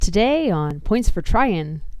Today on Points for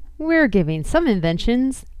Tryin', we're giving some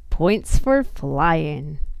inventions points for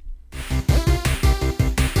flying.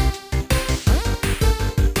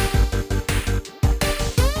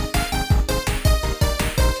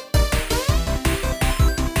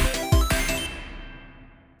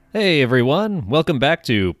 Hey everyone, welcome back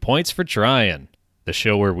to Points for Tryin', the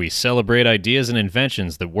show where we celebrate ideas and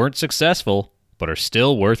inventions that weren't successful, but are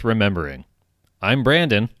still worth remembering. I'm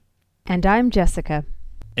Brandon. And I'm Jessica.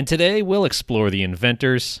 And today we'll explore the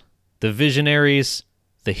inventors, the visionaries,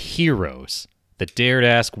 the heroes that dared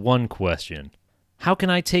ask one question: how can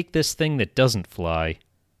I take this thing that doesn't fly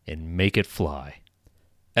and make it fly?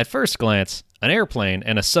 At first glance, an airplane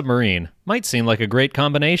and a submarine might seem like a great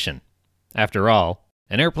combination. After all,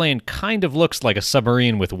 an airplane kind of looks like a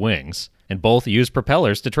submarine with wings, and both use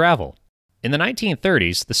propellers to travel. In the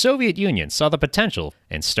 1930s, the Soviet Union saw the potential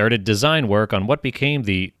and started design work on what became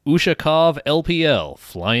the Ushakov LPL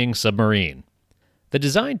flying submarine. The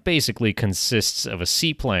design basically consists of a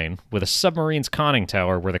seaplane with a submarine's conning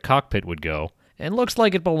tower where the cockpit would go, and looks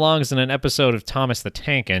like it belongs in an episode of Thomas the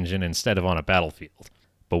Tank Engine instead of on a battlefield.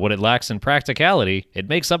 But what it lacks in practicality, it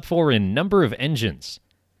makes up for in number of engines,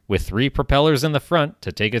 with 3 propellers in the front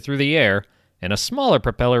to take it through the air, and a smaller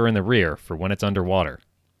propeller in the rear for when it's underwater.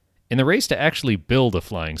 In the race to actually build a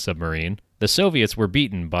flying submarine, the Soviets were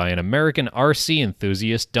beaten by an American RC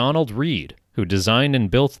enthusiast, Donald Reed, who designed and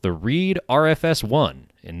built the Reed RFS-1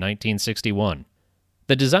 in 1961.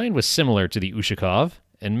 The design was similar to the Ushakov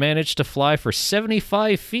and managed to fly for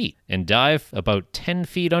 75 feet and dive about 10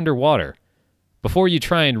 feet underwater. Before you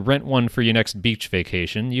try and rent one for your next beach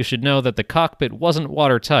vacation, you should know that the cockpit wasn't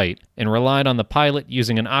watertight and relied on the pilot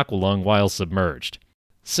using an aqualung while submerged.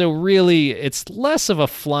 So really, it's less of a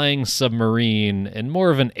flying submarine and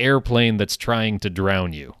more of an airplane that's trying to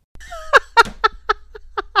drown you.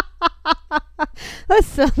 That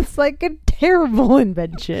sounds like a terrible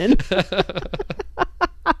invention.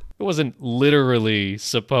 It wasn't literally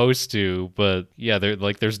supposed to, but yeah,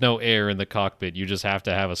 there's no air in the cockpit. You just have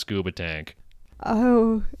to have a scuba tank.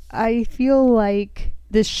 Oh, I feel like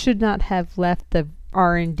this should not have left the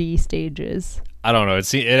R&D stages. I don't know.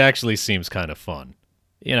 It actually seems kind of fun.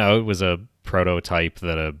 You know, it was a prototype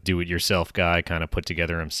that a do-it-yourself guy kind of put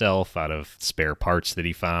together himself out of spare parts that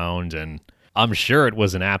he found, and I'm sure it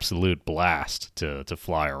was an absolute blast to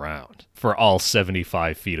fly around for all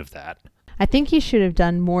 75 feet of that. I think he should have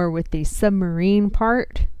done more with the submarine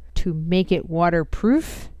part to make it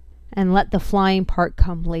waterproof and let the flying part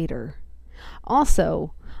come later.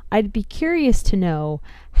 Also, I'd be curious to know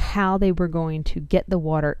how they were going to get the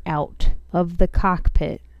water out of the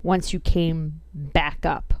cockpit once you came back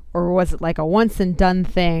up. Or was it like a once and done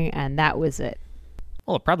thing and that was it?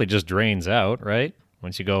 Well, it probably just drains out, right?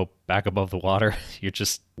 Once you go back above the water, you're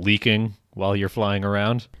just leaking while you're flying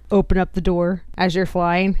around. Open up the door as you're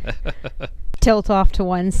flying. Tilt off to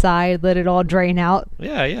one side, let it all drain out.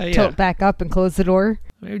 Yeah. Tilt back up and close the door.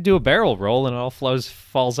 Maybe do a barrel roll and it all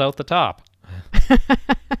falls out the top.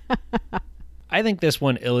 I think this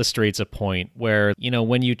one illustrates a point where,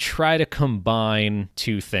 when you try to combine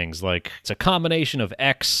two things, like it's a combination of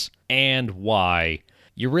X and Y,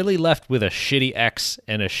 you're really left with a shitty X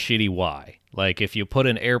and a shitty Y. Like if you put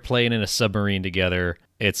an airplane and a submarine together,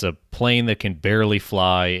 it's a plane that can barely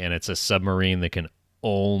fly and it's a submarine that can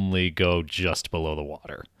only go just below the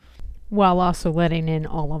water. While also letting in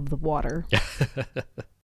all of the water.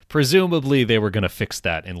 Presumably they were going to fix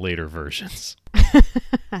that in later versions.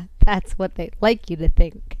 That's what they'd like you to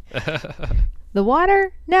think. The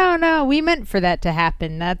water? No, we meant for that to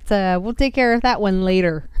happen. That's we'll take care of that one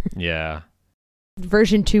later. Yeah.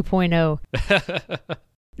 Version 2.0.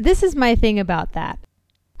 This is my thing about that.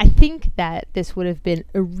 I think that this would have been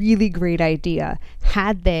a really great idea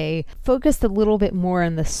had they focused a little bit more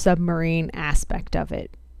on the submarine aspect of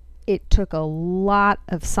it. It took a lot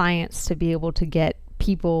of science to be able to get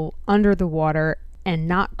people under the water and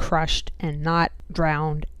not crushed and not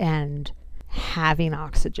drowned and having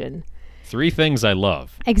oxygen. 3 things I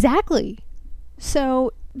love. Exactly.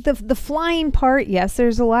 So the flying part, yes,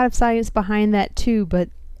 there's a lot of science behind that too, but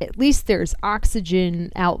at least there's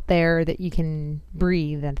oxygen out there that you can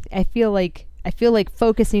breathe. And I feel like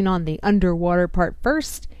focusing on the underwater part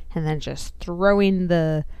first and then just throwing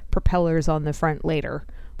the propellers on the front later.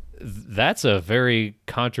 That's a very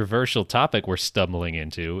controversial topic we're stumbling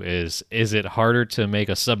into. Is it harder to make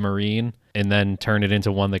a submarine and then turn it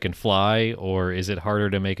into one that can fly, or is it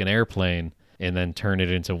harder to make an airplane and then turn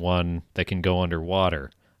it into one that can go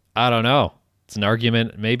underwater? I don't know. It's an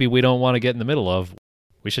argument maybe we don't want to get in the middle of.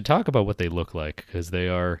 We should talk about what they look like, because they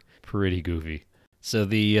are pretty goofy. So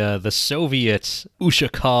the Soviet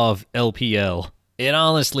Ushakov LPL It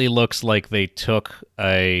honestly looks like they took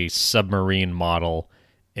a submarine model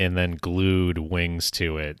and then glued wings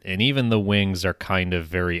to it. And even the wings are kind of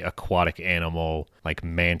very aquatic animal, like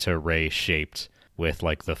manta ray shaped with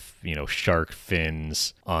like the, shark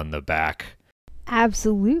fins on the back.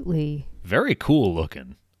 Absolutely. Very cool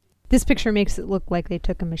looking. This picture makes it look like they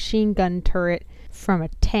took a machine gun turret from a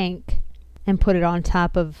tank and put it on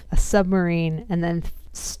top of a submarine and then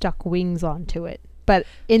stuck wings onto it. But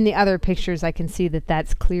in the other pictures, I can see that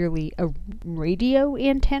that's clearly a radio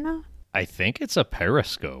antenna. I think it's a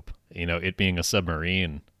periscope, it being a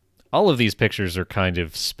submarine. All of these pictures are kind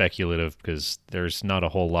of speculative because there's not a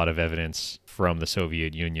whole lot of evidence from the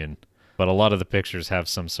Soviet Union. But a lot of the pictures have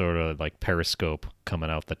some sort of like periscope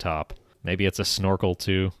coming out the top. Maybe it's a snorkel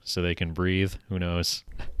too, so they can breathe. Who knows?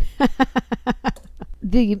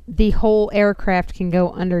 The whole aircraft can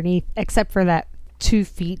go underneath, except for that 2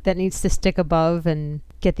 feet that needs to stick above and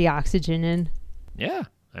get the oxygen in. Yeah,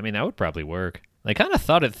 I mean, that would probably work. They kind of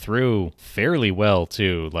thought it through fairly well,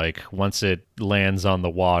 too. Like, once it lands on the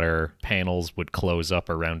water, panels would close up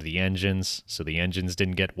around the engines, so the engines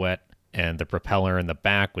didn't get wet. And the propeller in the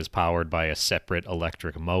back was powered by a separate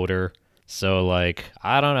electric motor. So, I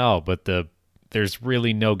don't know, but there's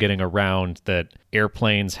really no getting around that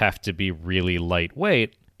airplanes have to be really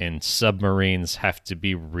lightweight and submarines have to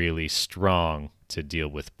be really strong to deal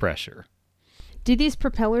with pressure. Do these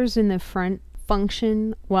propellers in the front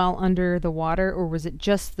function while under the water, or was it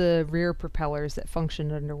just the rear propellers that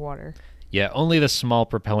functioned underwater? Yeah, only the small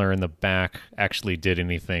propeller in the back actually did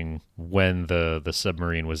anything when the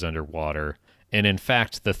submarine was underwater. And in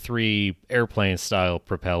fact, the 3 airplane-style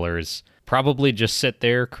propellers probably just sit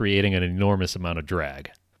there creating an enormous amount of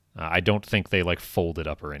drag. I don't think they, folded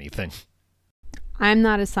up or anything. I'm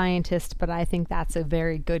not a scientist, but I think that's a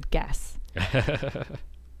very good guess.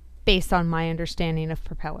 Based on my understanding of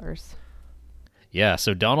propellers. Yeah,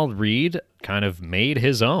 so Donald Reed kind of made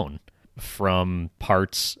his own from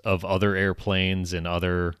parts of other airplanes and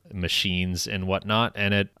other machines and whatnot,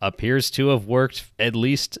 and it appears to have worked at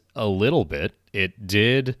least a little bit. It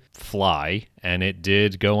did fly, and it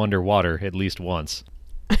did go underwater at least once.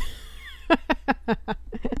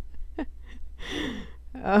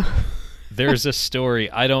 There's a story,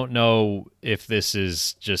 I don't know if this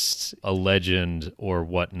is just a legend or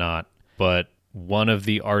whatnot, but one of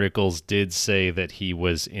the articles did say that he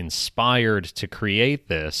was inspired to create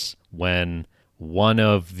this when one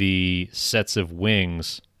of the sets of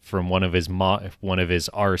wings from one of his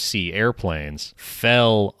RC airplanes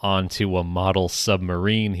fell onto a model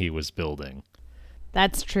submarine he was building.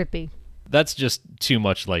 That's trippy. That's just too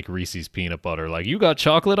much like Reese's peanut butter. Like, you got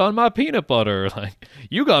chocolate on my peanut butter. Like,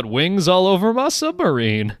 you got wings all over my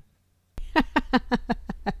submarine. A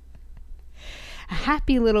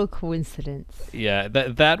happy little coincidence. Yeah,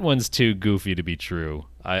 that one's too goofy to be true.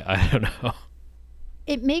 I don't know.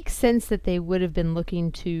 It makes sense that they would have been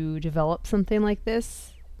looking to develop something like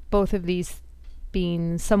this. Both of these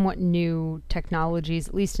being somewhat new technologies,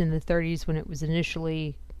 at least in the 30s when it was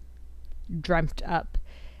initially dreamt up.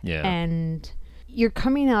 Yeah. And you're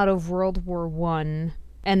coming out of World War I,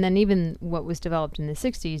 and then even what was developed in the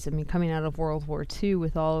 60s, I mean, coming out of World War II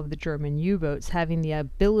with all of the German U-boats, having the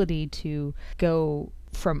ability to go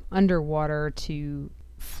from underwater to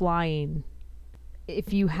flying.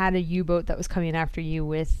 If you had a U-boat that was coming after you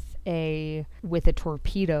with a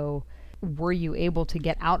torpedo, were you able to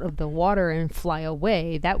get out of the water and fly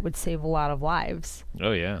away? That would save a lot of lives.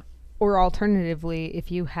 Oh, yeah. Or alternatively,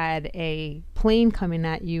 if you had a plane coming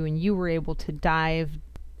at you and you were able to dive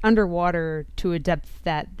underwater to a depth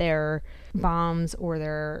that their bombs or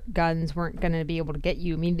their guns weren't going to be able to get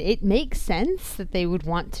you. I mean, it makes sense that they would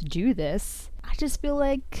want to do this. I just feel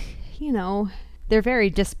like, they're very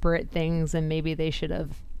disparate things, and maybe they should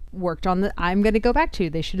have worked on I'm going to go back to,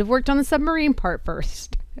 they should have worked on the submarine part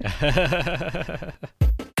first.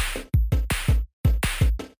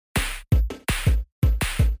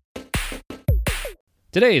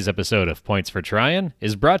 Today's episode of Points for Tryin'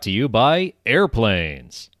 is brought to you by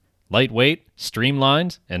airplanes. Lightweight,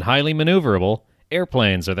 streamlined, and highly maneuverable,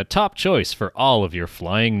 airplanes are the top choice for all of your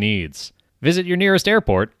flying needs. Visit your nearest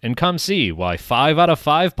airport and come see why 5 out of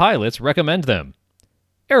 5 pilots recommend them.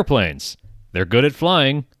 Airplanes. They're good at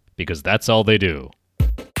flying because that's all they do.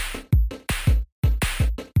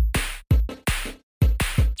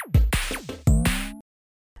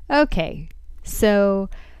 Okay, so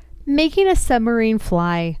making a submarine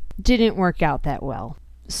fly didn't work out that well.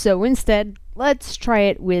 So instead, let's try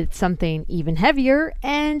it with something even heavier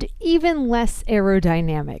and even less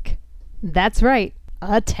aerodynamic. That's right,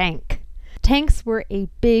 a tank. Tanks were a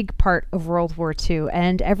big part of World War II,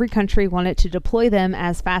 and every country wanted to deploy them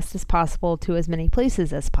as fast as possible to as many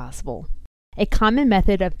places as possible. A common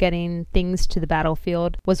method of getting things to the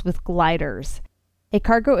battlefield was with gliders. A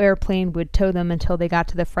cargo airplane would tow them until they got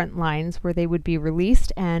to the front lines, where they would be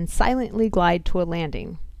released and silently glide to a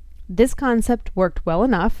landing. This concept worked well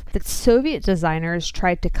enough that Soviet designers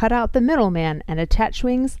tried to cut out the middleman and attach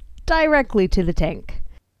wings directly to the tank.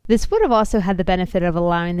 This would have also had the benefit of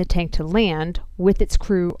allowing the tank to land with its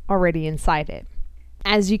crew already inside it.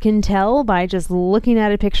 As you can tell by just looking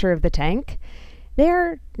at a picture of the tank,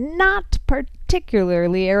 they're not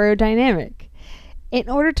particularly aerodynamic. In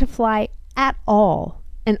order to fly at all,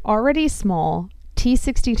 an already small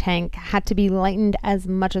T-60 tank had to be lightened as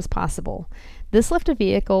much as possible. This left a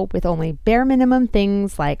vehicle with only bare minimum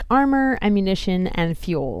things like armor, ammunition, and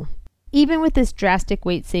fuel. Even with this drastic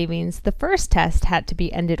weight savings, the first test had to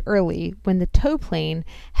be ended early when the tow plane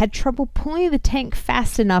had trouble pulling the tank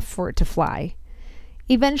fast enough for it to fly.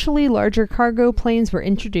 Eventually, larger cargo planes were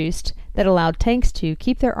introduced that allowed tanks to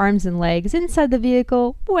keep their arms and legs inside the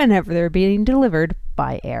vehicle whenever they're being delivered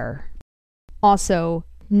by air. Also,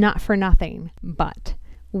 not for nothing, but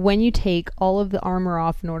when you take all of the armor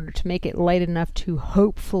off in order to make it light enough to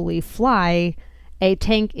hopefully fly, a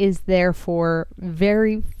tank is therefore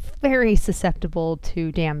very, very susceptible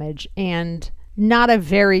to damage and not a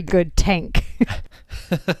very good tank.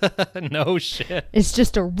 No shit. It's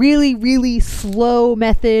just a really, really slow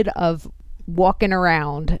method of walking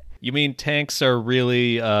around. You mean tanks are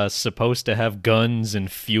really supposed to have guns and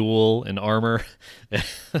fuel and armor?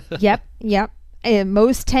 Yep. And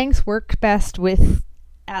most tanks work best with,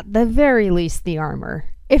 at the very least, the armor.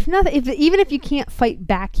 If nothing, even if you can't fight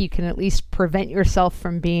back, you can at least prevent yourself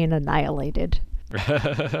from being annihilated.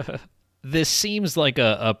 This seems like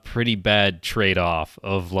a pretty bad trade-off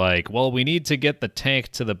of like, well, we need to get the tank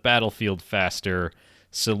to the battlefield faster,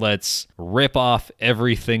 so let's rip off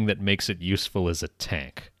everything that makes it useful as a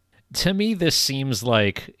tank. To me, this seems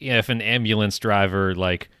like if an ambulance driver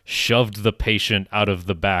like shoved the patient out of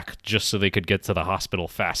the back just so they could get to the hospital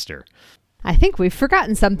faster. I think we've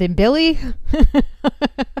forgotten something, Billy.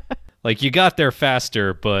 Like, you got there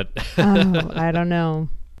faster, but... Oh, I don't know.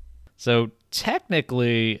 So,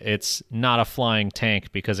 technically, it's not a flying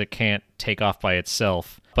tank because it can't take off by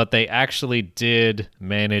itself. But they actually did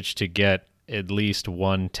manage to get at least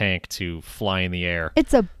one tank to fly in the air.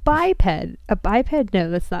 It's a biped. A biped? No,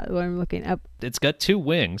 that's not what I'm looking up. It's got two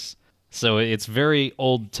wings. So it's very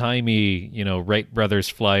old-timey, Wright Brothers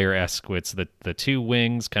Flyer-esque. It's the two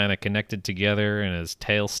wings kind of connected together and his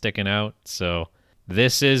tail sticking out. So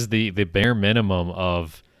this is the bare minimum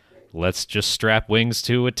of let's just strap wings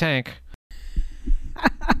to a tank.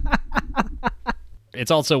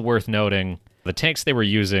 It's also worth noting the tanks they were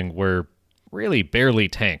using were really barely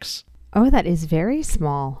tanks. Oh, that is very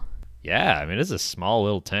small. Yeah, I mean, it's a small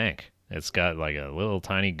little tank. It's got like a little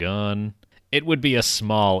tiny gun. It would be a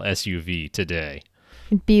small SUV today.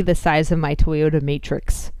 It'd be the size of my Toyota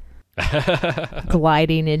Matrix.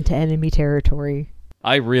 Gliding into enemy territory.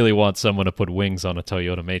 I really want someone to put wings on a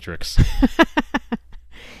Toyota Matrix.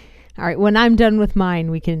 All right, when I'm done with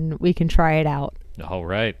mine, we can try it out. All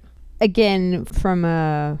right. Again, from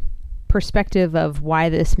a perspective of why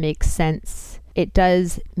this makes sense, it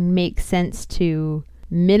does make sense to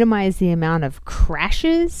minimize the amount of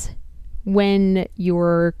crashes when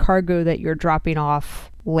your cargo that you're dropping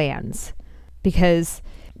off lands. Because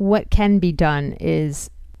what can be done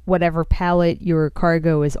is whatever pallet your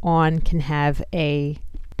cargo is on can have a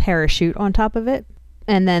parachute on top of it,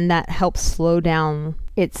 and then that helps slow down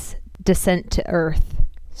its descent to Earth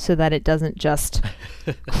so that it doesn't just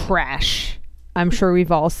crash. I'm sure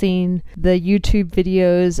we've all seen the YouTube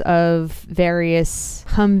videos of various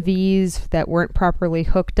Humvees that weren't properly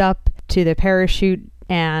hooked up to the parachute,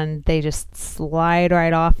 and they just slide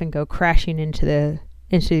right off and go crashing into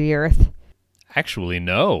the earth. Actually,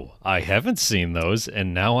 no. I haven't seen those,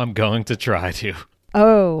 and now I'm going to try to.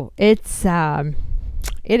 Oh, it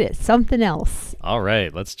is something else. All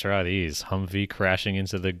right, let's try these. Humvee crashing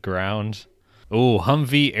into the ground. Ooh,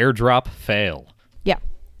 Humvee airdrop fail. Yeah.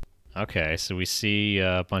 Okay, so we see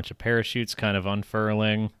a bunch of parachutes kind of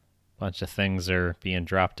unfurling. A bunch of things are being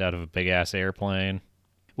dropped out of a big-ass airplane.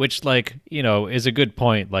 Which, is a good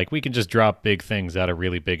point. Like, we can just drop big things out of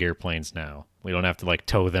really big airplanes now. We don't have to,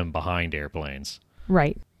 tow them behind airplanes.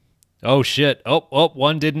 Right. Oh, shit. Oh,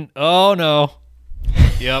 one didn't. Oh, no.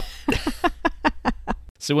 Yep.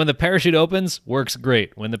 So when the parachute opens, works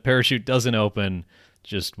great. When the parachute doesn't open,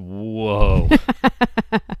 just whoa.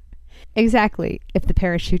 Exactly. If the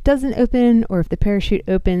parachute doesn't open, or if the parachute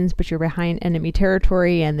opens but you're behind enemy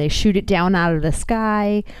territory and they shoot it down out of the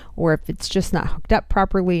sky, or if it's just not hooked up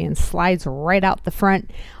properly and slides right out the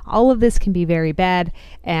front, all of this can be very bad,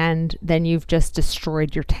 and then you've just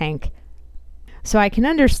destroyed your tank. So I can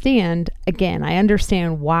understand, again, I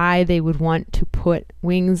understand why they would want to put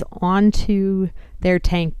wings onto their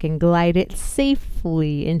tank and glide it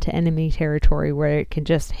safely into enemy territory where it can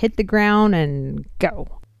just hit the ground and go.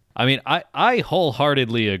 I mean, I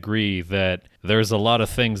wholeheartedly agree that there's a lot of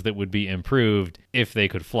things that would be improved if they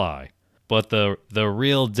could fly. But the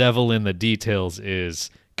real devil in the details is,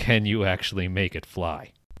 can you actually make it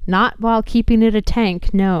fly? Not while keeping it a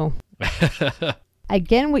tank, no.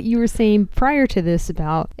 Again, what you were saying prior to this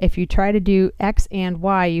about if you try to do X and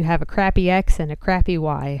Y, you have a crappy X and a crappy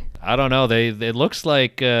Y. I don't know. It looks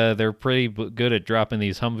like they're pretty good at dropping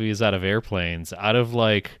these Humvees out of airplanes. Out of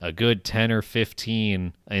like a good 10 or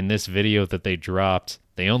 15 in this video that they dropped,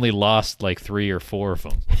 they only lost like 3 or 4 of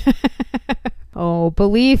them. Oh,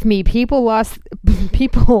 believe me, people lost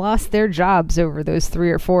their jobs over those 3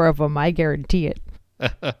 or 4 of them. I guarantee it.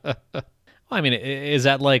 I mean, is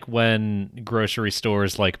that like when grocery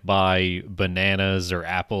stores like buy bananas or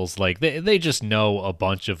apples? Like they just know a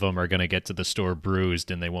bunch of them are going to get to the store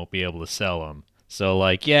bruised and they won't be able to sell them. So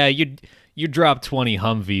like, yeah, you drop 20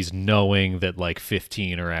 Humvees knowing that like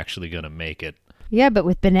 15 are actually going to make it. Yeah, but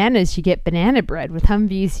with bananas, you get banana bread. With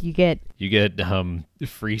Humvees, you get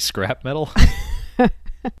free scrap metal.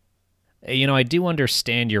 You know, I do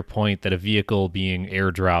understand your point that a vehicle being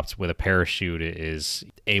airdropped with a parachute is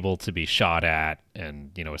able to be shot at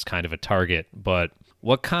and, you know, is kind of a target. But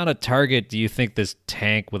what kind of target do you think this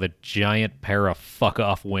tank with a giant pair of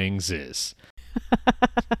fuck-off wings is?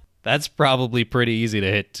 That's probably pretty easy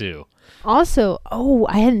to hit, too. Also,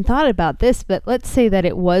 I hadn't thought about this, but let's say that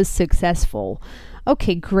it was successful.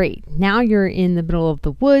 Okay, great. Now you're in the middle of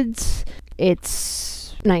the woods.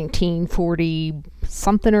 It's 1940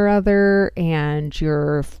 something or other, and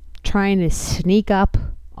you're trying to sneak up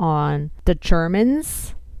on the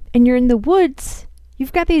Germans, and you're in the woods.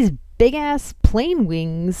 You've got these big ass plane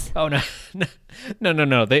wings. Oh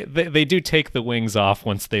no. They do take the wings off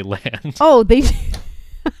once they land. Oh, they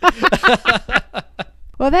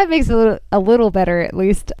Well, that makes it a little better, at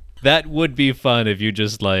least. That would be fun if you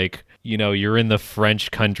just like, you know, you're in the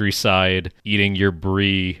French countryside eating your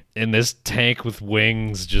brie, and this tank with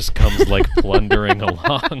wings just comes like plundering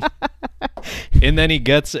along. And then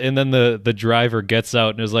the driver gets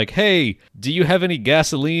out and is like, "Hey, do you have any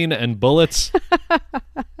gasoline and bullets?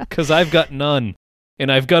 'Cause I've got none,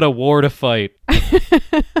 and I've got a war to fight."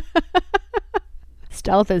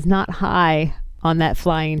 Stealth is not high on that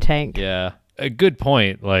flying tank. Yeah, a good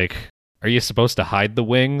point. Like, are you supposed to hide the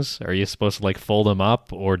wings? Are you supposed to like fold them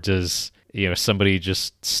up, or does, you know, somebody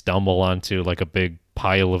just stumble onto like a big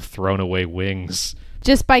pile of thrown away wings?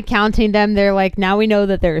 Just by counting them, they're like, now we know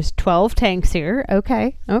that there's 12 tanks here.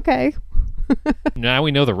 Okay. Now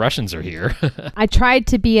we know the Russians are here. I tried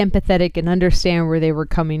to be empathetic and understand where they were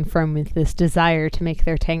coming from with this desire to make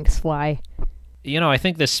their tanks fly. You know, I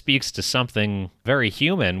think this speaks to something very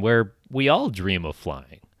human where we all dream of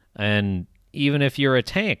flying. And even if you're a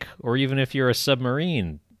tank or even if you're a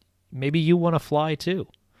submarine, maybe you want to fly too.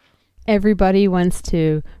 Everybody wants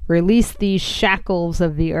to release these shackles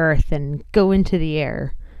of the earth and go into the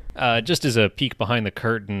air. Just as a peek behind the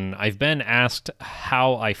curtain, I've been asked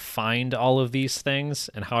how I find all of these things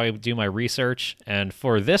and how I do my research. And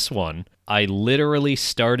for this one, I literally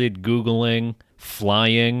started Googling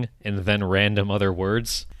flying and then random other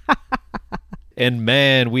words. And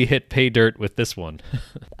man, we hit pay dirt with this one.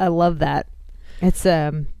 I love that. It's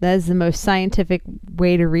that is the most scientific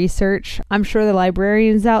way to research. I'm sure the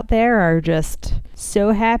librarians out there are just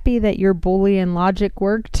so happy that your Boolean logic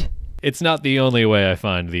worked. It's not the only way I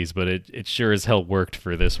find these, but it sure as hell worked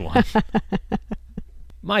for this one.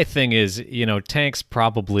 My thing is, you know, tanks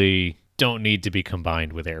probably don't need to be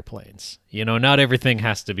combined with airplanes. You know, not everything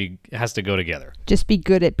has to go together. Just be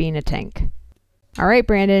good at being a tank. All right,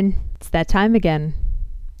 Brandon, it's that time again.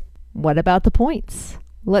 What about the points?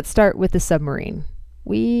 Let's start with the submarine.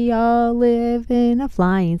 We all live in a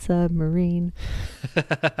flying submarine.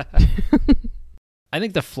 I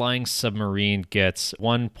think the flying submarine gets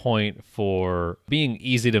 1 point for being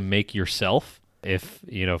easy to make yourself. If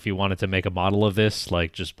you wanted to make a model of this,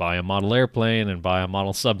 like just buy a model airplane and buy a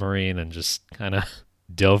model submarine and just kind of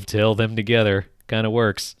dovetail them together, kind of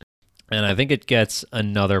works. And I think it gets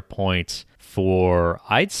another point for,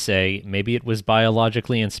 I'd say, maybe it was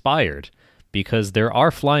biologically inspired. Because there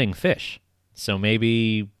are flying fish. So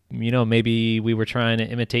maybe we were trying to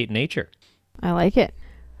imitate nature. I like it.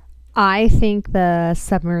 I think the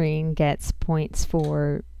submarine gets points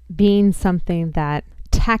for being something that,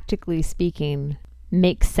 tactically speaking,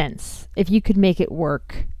 makes sense. If you could make it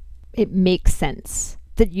work, it makes sense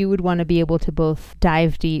that you would want to be able to both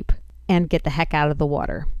dive deep and get the heck out of the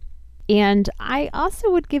water. And I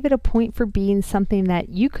also would give it a point for being something that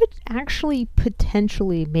you could actually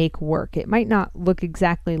potentially make work. It might not look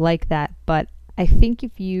exactly like that, but I think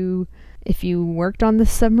if you worked on the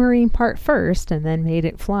submarine part first and then made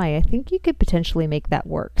it fly, I think you could potentially make that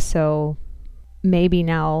work. So maybe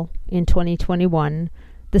now in 2021,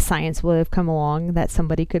 the science will have come along that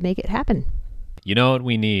somebody could make it happen. You know what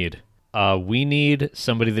we need? We need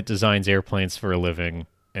somebody that designs airplanes for a living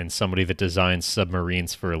and somebody that designs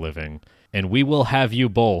submarines for a living. And we will have you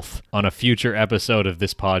both on a future episode of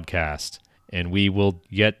this podcast. And we will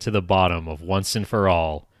get to the bottom of once and for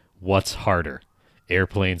all, what's harder,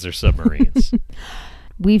 airplanes or submarines?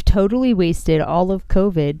 We've totally wasted all of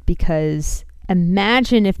COVID, because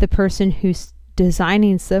imagine if the person who's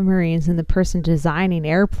designing submarines and the person designing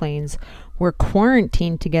airplanes were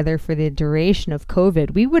quarantined together for the duration of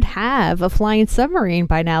COVID. We would have a flying submarine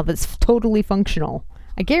by now that's totally functional.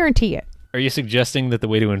 I guarantee it. Are you suggesting that the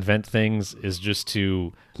way to invent things is just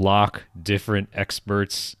to lock different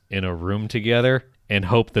experts in a room together and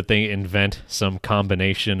hope that they invent some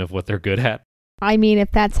combination of what they're good at? I mean,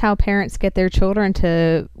 if that's how parents get their children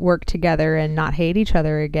to work together and not hate each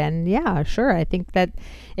other again, yeah, sure. I think that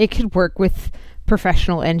it could work with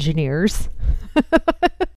professional engineers.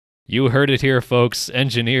 You heard it here, folks.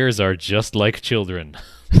 Engineers are just like children.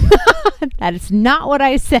 That is not what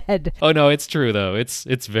I said. Oh, no, it's true, though. It's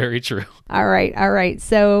very true. All right.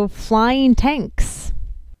 So, flying tanks.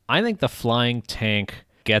 I think the flying tank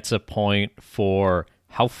gets a point for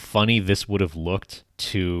how funny this would have looked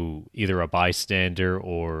to either a bystander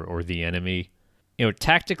or the enemy. You know,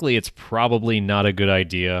 tactically, it's probably not a good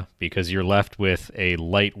idea because you're left with a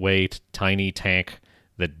lightweight, tiny tank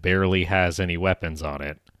that barely has any weapons on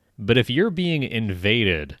it. But if you're being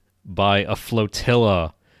invaded by a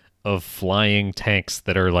flotilla of flying tanks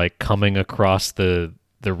that are like coming across the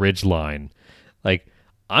ridge line, like,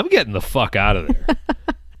 I'm getting the fuck out of there.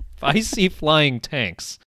 If I see flying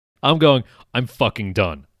tanks, I'm fucking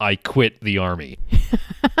done. I quit the army.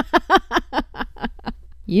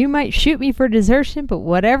 You might shoot me for desertion, but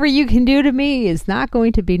whatever you can do to me is not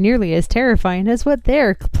going to be nearly as terrifying as what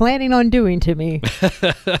they're planning on doing to me.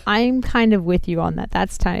 I'm kind of with you on that.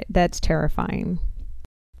 That's terrifying.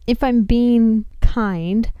 If I'm being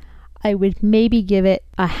kind, I would maybe give it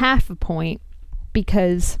a half a point,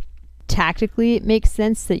 because tactically it makes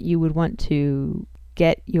sense that you would want to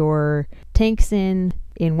get your tanks in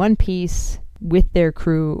one piece with their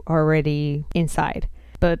crew already inside.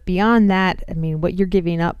 But beyond that, I mean, what you're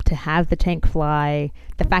giving up to have the tank fly,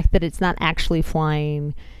 the fact that it's not actually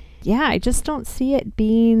flying, yeah, I just don't see it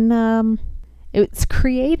being, it's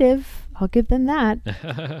creative. I'll give them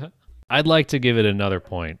that. I'd like to give it another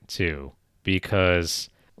point, too, because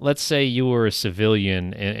let's say you were a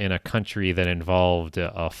civilian in a country that involved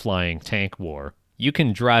a flying tank war. You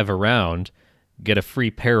can drive around, get a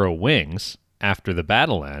free pair of wings after the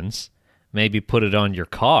battle ends, maybe put it on your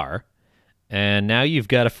car, and now you've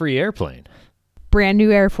got a free airplane. Brand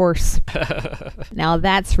new Air Force. Now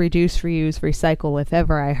that's reduce, reuse, recycle if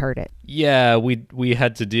ever I heard it. Yeah, we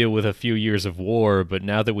had to deal with a few years of war, but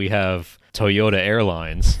now that we have Toyota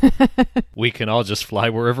Airlines, we can all just fly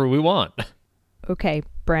wherever we want. Okay,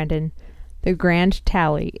 Brandon. The grand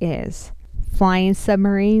tally is flying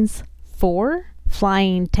submarines 4,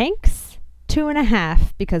 flying tanks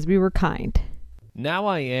 2.5, because we were kind. Now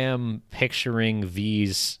I am picturing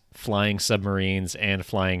these flying submarines and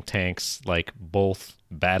flying tanks like both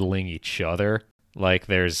battling each other. Like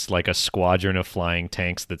there's like a squadron of flying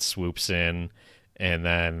tanks that swoops in, and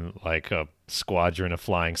then like a squadron of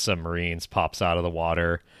flying submarines pops out of the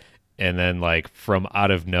water, and then like from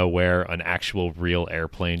out of nowhere an actual real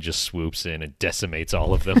airplane just swoops in and decimates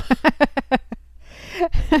all of them.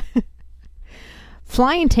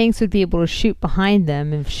 Flying tanks would be able to shoot behind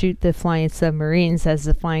them and shoot the flying submarines as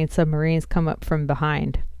the flying submarines come up from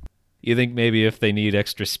behind. You think maybe if they need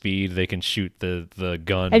extra speed, they can shoot the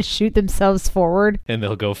gun and shoot themselves forward? And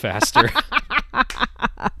they'll go faster.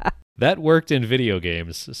 That worked in video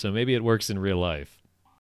games, so maybe it works in real life.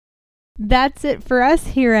 That's it for us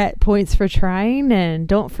here at Points for Trying, and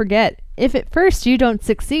don't forget, if at first you don't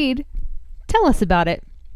succeed, tell us about it.